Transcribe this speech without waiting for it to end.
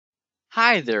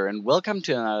Hi there and welcome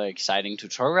to another exciting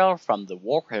tutorial from the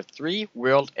Warcraft 3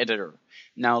 World Editor.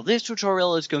 Now this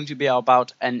tutorial is going to be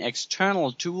about an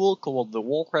external tool called the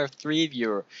Warcraft 3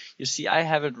 Viewer. You see I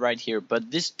have it right here, but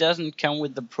this doesn't come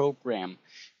with the program.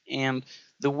 And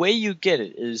the way you get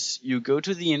it is you go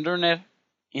to the internet,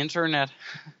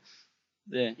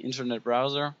 the internet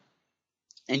browser,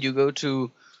 and you go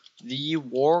to the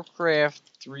Warcraft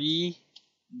 3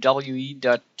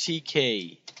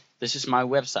 we.tk. This is my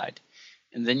website.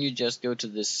 And then you just go to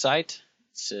this site.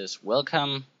 It says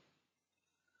welcome.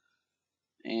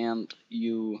 And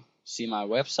you see my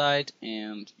website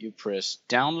and you press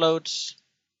downloads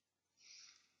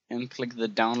and click the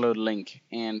download link.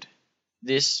 And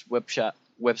this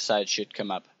website should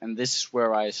come up. And this is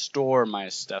where I store my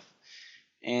stuff.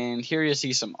 And here you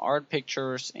see some art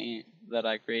pictures that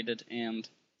I created and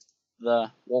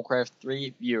the Warcraft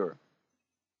 3 viewer.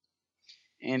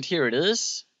 And here it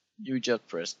is. You just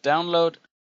press download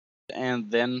and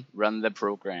then run the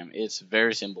program. It's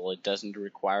very simple. It doesn't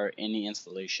require any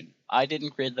installation. I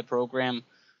didn't create the program,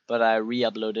 but I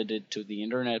re-uploaded it to the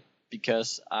internet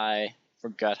because I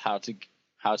forgot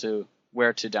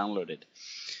where to download it.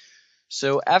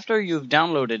 So after you've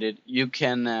downloaded it, you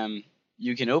can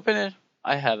open it.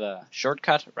 I have a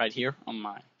shortcut right here on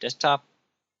my desktop,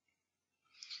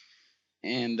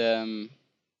 and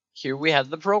here we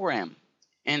have the program.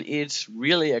 And it's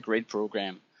really a great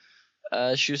program.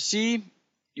 As you see,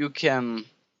 you can,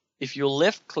 if you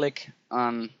left click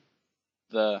on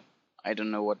I don't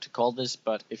know what to call this,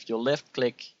 but if you left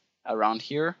click around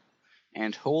here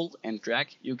and hold and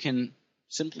drag, you can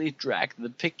simply drag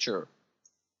the picture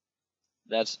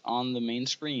that's on the main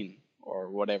screen or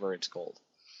whatever it's called.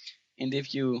 And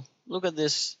if you look at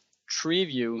this tree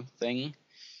view thing,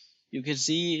 you can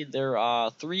see there are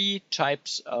three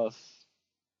types of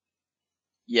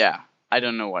I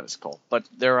don't know what it's called, but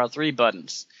there are three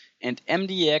buttons. And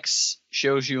MDX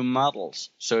shows you models.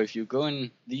 So if you go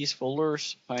in these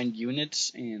folders, find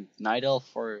units and Night Elf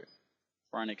for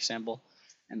an example,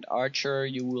 and Archer,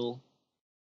 you will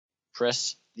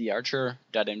press the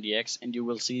Archer.mdx and you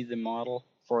will see the model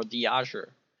for the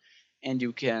Archer. And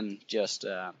you can just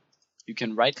you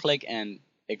can right click and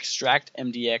extract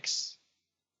MDX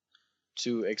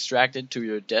to extract it to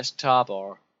your desktop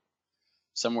or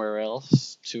somewhere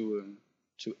else to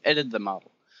edit the model.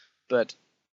 But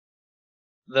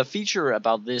the feature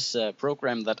about this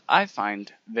program that I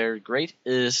find very great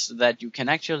is that you can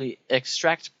actually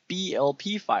extract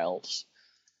BLP files,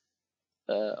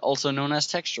 also known as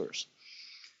textures.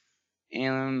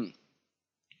 And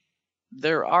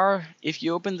there are, if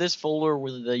you open this folder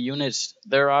with the units,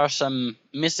 there are some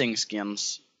missing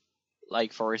skins.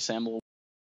 Like for example,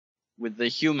 with the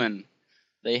human,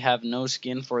 they have no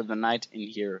skin for the knight in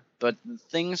here, but the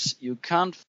things you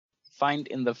can't find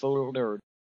in the folder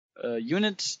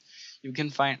units, you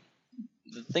can find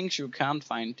the things you can't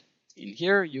find in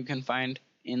here, you can find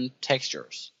in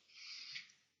textures.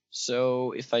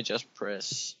 So if I just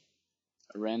press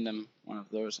a random one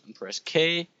of those and press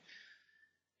K,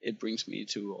 it brings me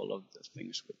to all of the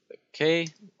things with the K,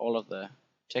 all of the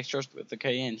textures with the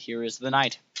K, and here is the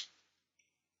knight.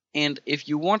 And if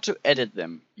you want to edit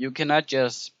them, you cannot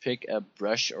just pick a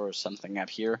brush or something up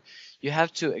here. You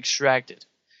have to extract it.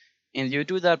 And you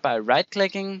do that by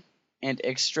right-clicking and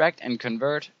extract and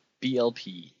convert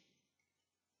BLP.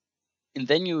 And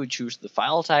then you choose the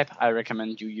file type. I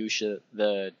recommend you use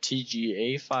the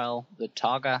TGA file, the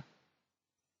Taga,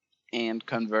 and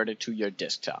convert it to your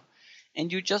desktop. And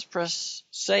you just press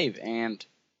save and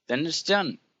then it's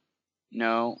done.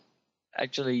 No.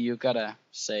 Actually, you gotta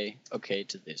say okay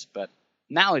to this, but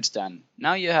now it's done.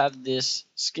 Now you have this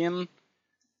skin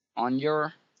on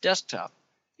your desktop,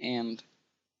 and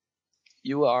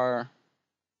you are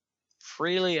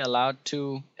freely allowed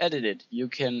to edit it. You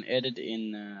can edit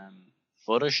in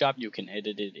Photoshop, you can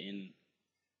edit it in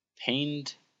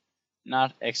Paint.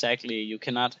 Not exactly, you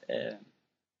cannot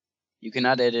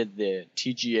edit the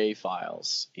TGA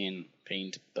files in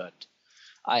Paint, but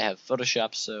I have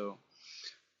Photoshop, so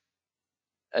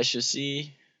as you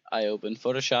see, I open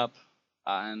Photoshop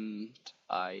and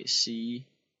I see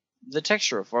the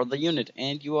texture for the unit,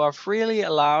 and you are freely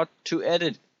allowed to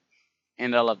edit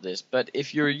and all of this. But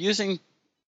if you're using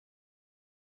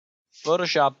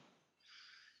Photoshop,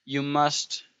 you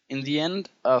must, in the end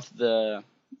of the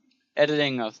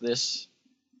editing of this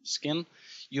skin,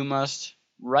 you must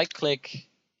right click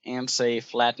and say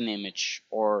flatten image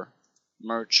or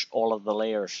merge all of the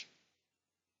layers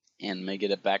and make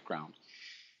it a background.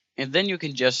 And then you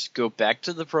can just go back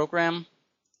to the program,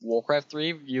 Warcraft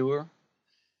 3 Viewer,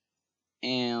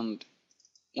 and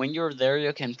when you're there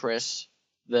you can press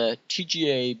the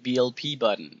TGA BLP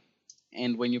button.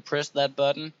 And when you press that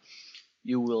button,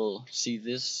 you will see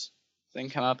this thing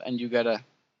come up, and you gotta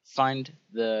find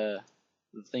the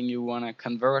thing you wanna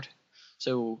convert.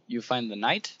 So you find the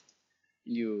night,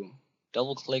 you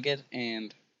double click it,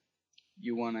 and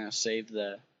you wanna save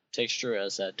the texture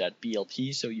as a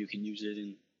 .blp so you can use it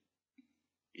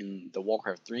in the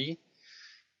Warcraft 3.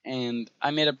 And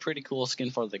I made a pretty cool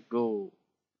skin for the Ghoul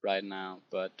right now,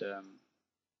 but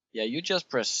yeah, you just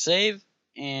press save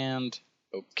and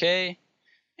OK,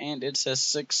 and it says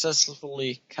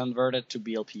successfully converted to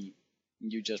BLP.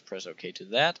 You just press OK to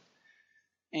that,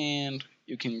 and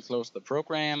you can close the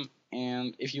program.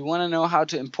 And if you want to know how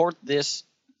to import this,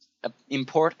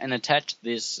 import and attach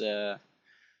this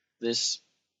this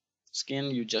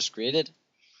skin you just created,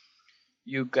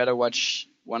 you gotta watch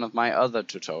one of my other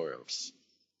tutorials.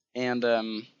 And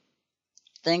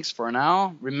thanks for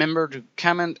now. Remember to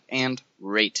comment and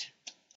rate.